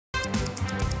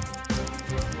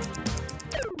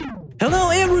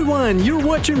Hello everyone, you're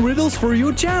watching Riddles for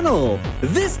your channel.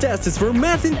 This test is for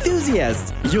math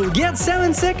enthusiasts. You'll get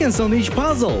 7 seconds on each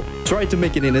puzzle. Try to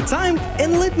make it in a time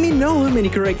and let me know how many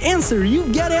correct answers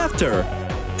you get after.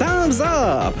 Thumbs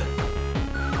up!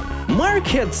 Mark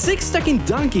had 6 talking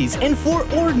donkeys and 4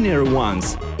 ordinary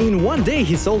ones. In one day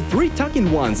he sold 3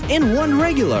 talking ones and 1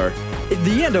 regular. At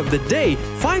the end of the day,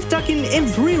 5 talking and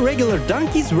 3 regular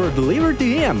donkeys were delivered to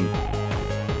him.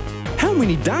 How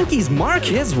many donkeys Mark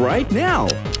has right now?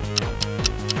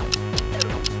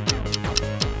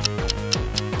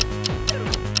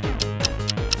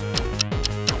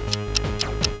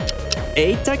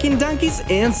 8 talking donkeys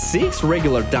and 6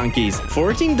 regular donkeys,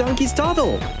 14 donkeys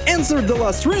total. Answer the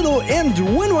last riddle and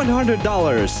win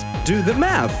 $100. Do the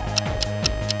math.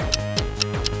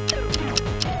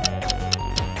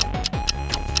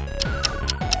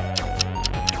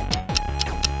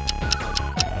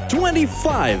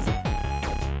 $25.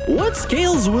 What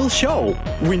scales will show?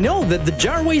 We know that the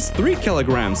jar weighs 3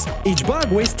 kilograms. Each bag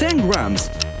weighs 10 grams.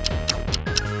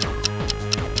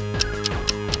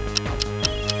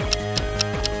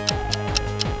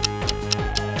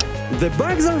 The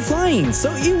bags are flying,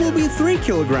 so it will be 3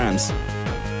 kilograms.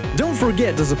 Don't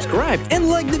forget to subscribe and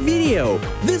like the video.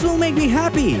 This will make me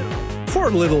happy. 4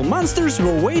 little monsters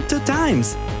were weighed 2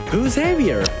 times. Who's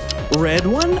heavier? Red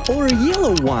one or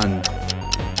yellow one?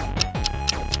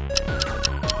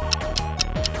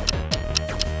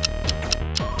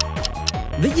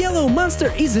 The yellow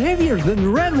monster is heavier than the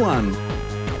red one.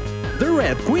 The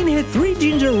red queen had 3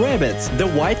 ginger rabbits, the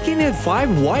white king had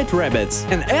 5 white rabbits,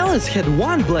 and Alice had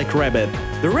 1 black rabbit.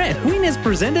 The red queen has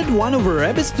presented 1 of her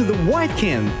rabbits to the white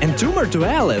king and 2 more to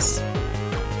Alice.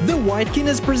 The white king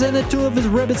has presented 2 of his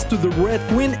rabbits to the red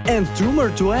queen and 2 more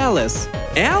to Alice.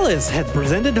 Alice had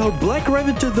presented her black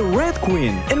rabbit to the red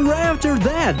queen, and right after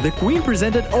that, the queen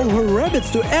presented all her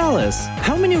rabbits to Alice.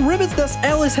 How many rabbits does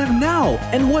Alice have now,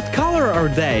 and what color are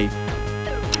they?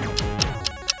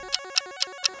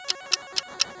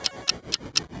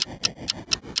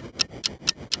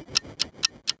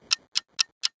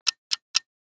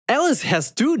 Alice has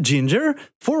 2 ginger,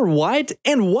 4 white,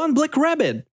 and 1 black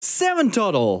rabbit. 7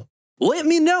 total. Let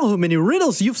me know how many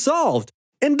riddles you've solved.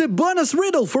 And the bonus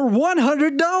riddle for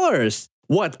 $100.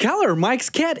 What color Mike's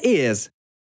cat is?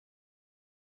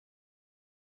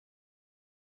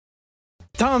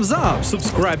 Thumbs up,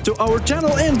 subscribe to our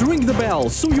channel and ring the bell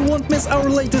so you won't miss our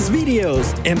latest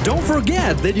videos. And don't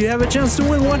forget that you have a chance to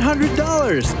win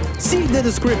 $100. See the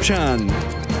description.